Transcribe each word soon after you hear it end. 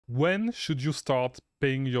When should you start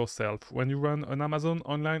paying yourself? When you run an Amazon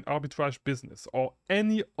online arbitrage business or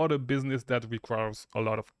any other business that requires a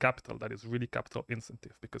lot of capital, that is really capital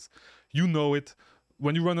intensive, because you know it.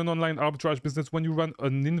 When you run an online arbitrage business, when you run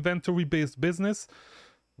an inventory-based business,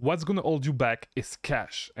 what's going to hold you back is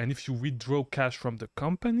cash. And if you withdraw cash from the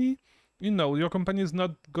company, you know, your company is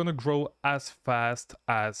not going to grow as fast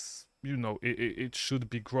as, you know, it should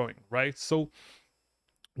be growing, right? So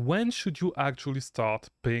when should you actually start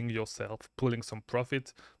paying yourself, pulling some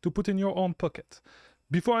profit to put in your own pocket?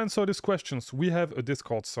 Before I answer these questions, we have a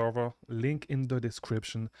Discord server, link in the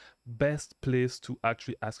description. Best place to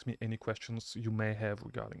actually ask me any questions you may have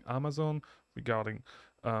regarding Amazon, regarding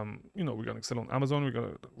regarding selling on Amazon,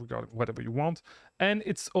 regarding whatever you want. And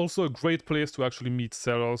it's also a great place to actually meet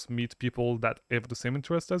sellers, meet people that have the same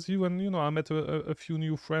interest as you. And, you know, I met a few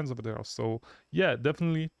new friends over there. So yeah,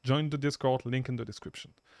 definitely join the Discord, link in the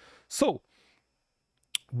description. So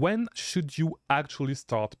when should you actually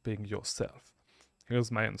start paying yourself?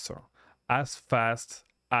 Here's my answer. As fast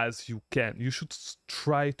as you can. You should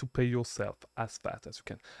try to pay yourself as fast as you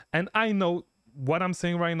can. And I know what I'm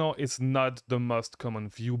saying right now is not the most common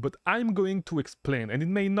view, but I'm going to explain, and it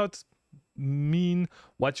may not mean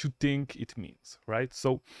what you think it means, right?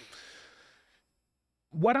 So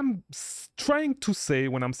what I'm trying to say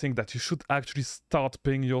when I'm saying that you should actually start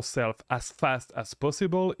paying yourself as fast as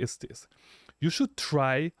possible is this. You should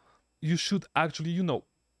actually, you know,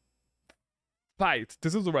 fight.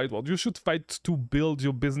 This is the right word. You should fight to build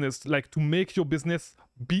your business, like to make your business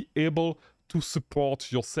be able to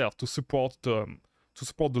support yourself, to support the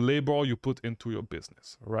labor you put into your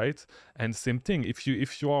business, right? And same thing, if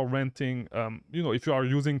you are renting, if you are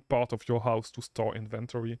using part of your house to store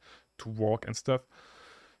inventory, to work and stuff,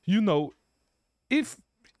 you know, if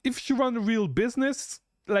you run a real business,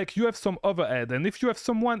 like you have some overhead, and if you have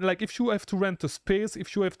someone, like if you have to rent a space,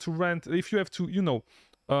 if you have to, you know,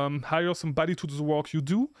 hire somebody to do the work you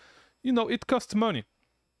do, you know, it costs money.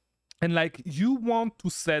 And like you want to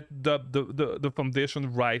set the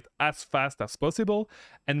foundation right as fast as possible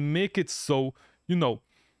and make it so, you know,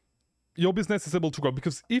 your business is able to grow.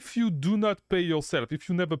 Because if you do not pay yourself, if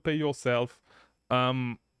you never pay yourself,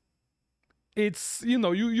 it's, you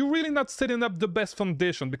know, you're really not setting up the best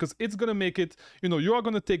foundation, because it's gonna make it, you know, you are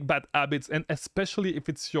gonna take bad habits, and especially if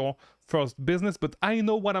it's your first business. But I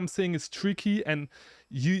know what I'm saying is tricky, and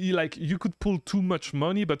you could pull too much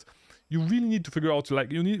money, but you really need to figure out,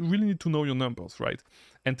 like, really need to know your numbers, right?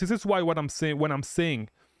 And this is why when I'm saying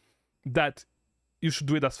that you should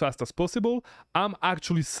do it as fast as possible, I'm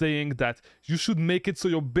actually saying that you should make it so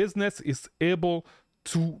your business is able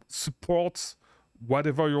to support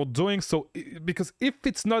whatever you're doing. So because if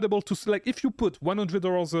it's not able to, like, if you put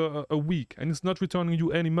 $100 a week and it's not returning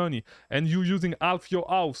you any money, and you're using half your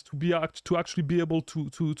house to actually be able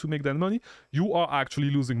to make that money, you are actually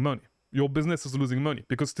losing money. Your business is losing money,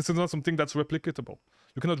 because this is not something that's replicatable.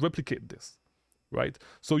 You cannot replicate this, right?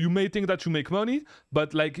 So you may think that you make money,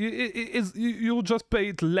 but like you'll just pay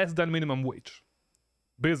it less than minimum wage.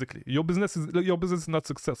 Basically, your business is not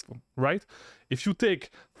successful, right? If you take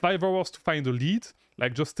 5 hours to find a lead,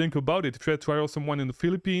 like, just think about it. If you had to hire someone in the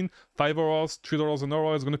Philippines, 5 hours, $3 an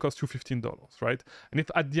hour is going to cost you $15, right? And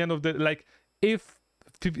if at the end of the, like, if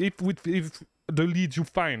the lead you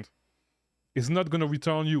find is not going to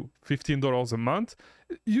return you $15 a month,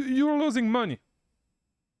 you're losing money.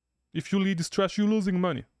 If your lead is trash, you're losing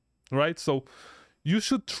money, right? So you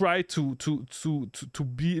should try to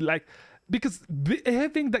be like, because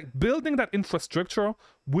building that infrastructure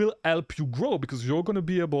will help you grow, because you're going to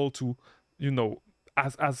be able to, you know,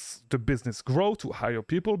 as the business grow, to hire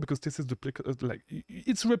people, because this is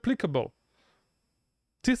it's replicable.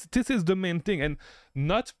 This is the main thing. And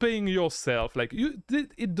not paying yourself, like,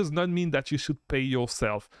 it does not mean that you should pay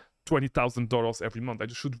yourself $20,000 every month. That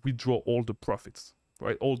you should withdraw all the profits,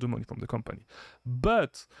 right, all the money from the company.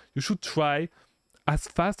 But you should try as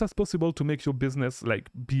fast as possible to make your business,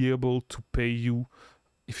 like, be able to pay you,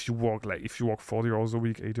 if you work 40 hours a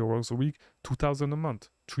week, 80 hours a week, $2,000 a month,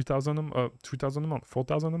 $3,000 a month,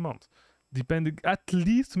 $4,000 a month, depending, at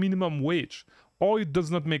least minimum wage, or it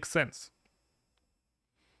does not make sense.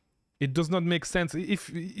 It does not make sense. If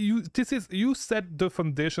you set the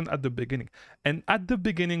foundation at the beginning, and at the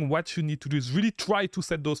beginning, what you need to do is really try to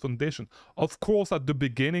set those foundations. Of course, at the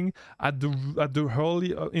beginning, in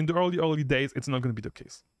the early days, it's not going to be the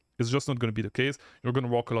case. It's just not going to be the case. You're going to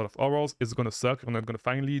work a lot of hours. It's going to suck. You're not going to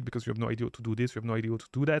find lead because you have no idea how to do this. You have no idea how to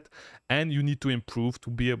do that, and you need to improve to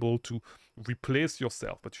be able to replace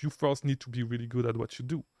yourself. But you first need to be really good at what you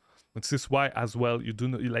do. This is why, as well,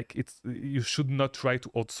 you should not try to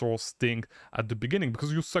outsource things at the beginning,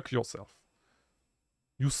 because you suck yourself.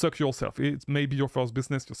 You suck yourself. It may be your first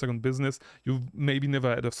business, your second business. You've maybe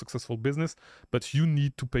never had a successful business, but you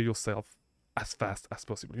need to pay yourself as fast as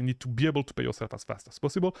possible. You need to be able to pay yourself as fast as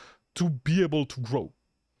possible to be able to grow.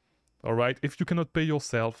 All right? If you cannot pay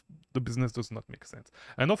yourself, the business does not make sense.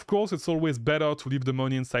 And of course, it's always better to leave the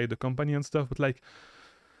money inside the company and stuff, but like,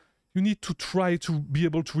 you need to try to be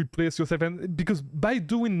able to replace yourself. And because by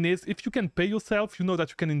doing this, if you can pay yourself, you know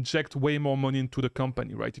that you can inject way more money into the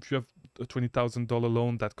company, right? If you have a $20,000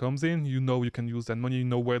 loan that comes in, you know you can use that money, you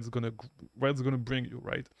know where it's gonna bring you,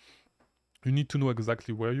 right? You need to know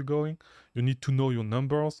exactly where you're going. You need to know your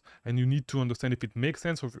numbers, and you need to understand if it makes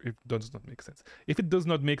sense or if it does not make sense. If it does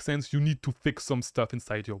not make sense, you need to fix some stuff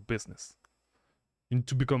inside your business. You need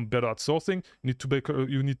to become better at sourcing. You need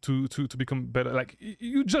to become better. Like,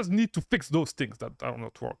 you just need to fix those things that are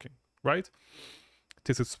not working, right?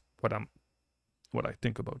 This is what I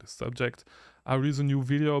think about this subject. I release a new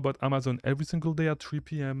video about Amazon every single day at 3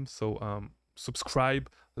 p.m. So subscribe,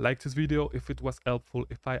 like this video if it was helpful,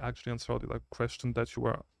 if I actually answered a question that you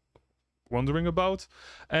were wondering about.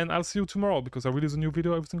 And I'll see you tomorrow because I release a new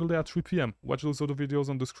video every single day at 3 p.m. Watch those other videos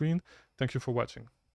on the screen. Thank you for watching.